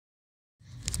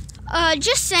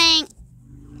Just saying,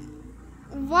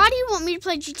 why do you want me to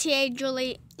play GTA,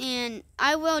 Julie? And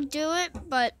I will do it,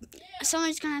 but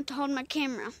someone's gonna have to hold my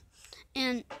camera.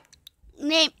 And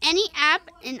name any app,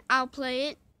 and I'll play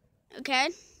it. Okay?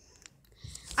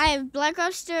 I have Black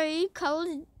Ops 3,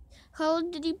 Call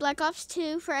of Duty Black Ops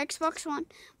 2 for Xbox One,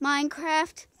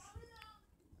 Minecraft,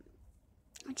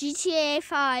 GTA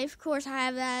 5, of course I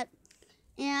have that,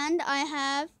 and I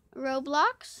have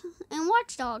Roblox and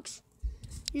Watch Dogs.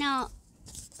 Now,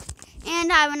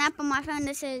 and I have an app on my phone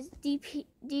that says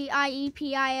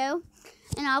DIEPIO,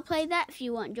 and I'll play that if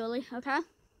you want, Julie, okay?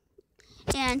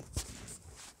 And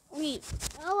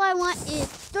all I want is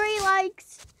 3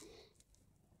 likes,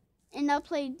 and I'll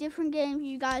play different games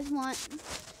you guys want.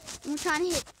 I'm trying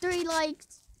to hit 3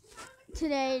 likes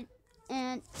today,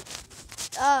 and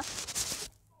I'll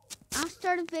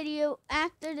start a video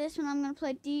after this one. I'm going to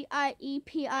play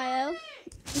DIEPIO.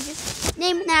 Just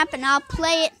name an app and I'll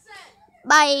play it.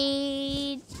 Bye.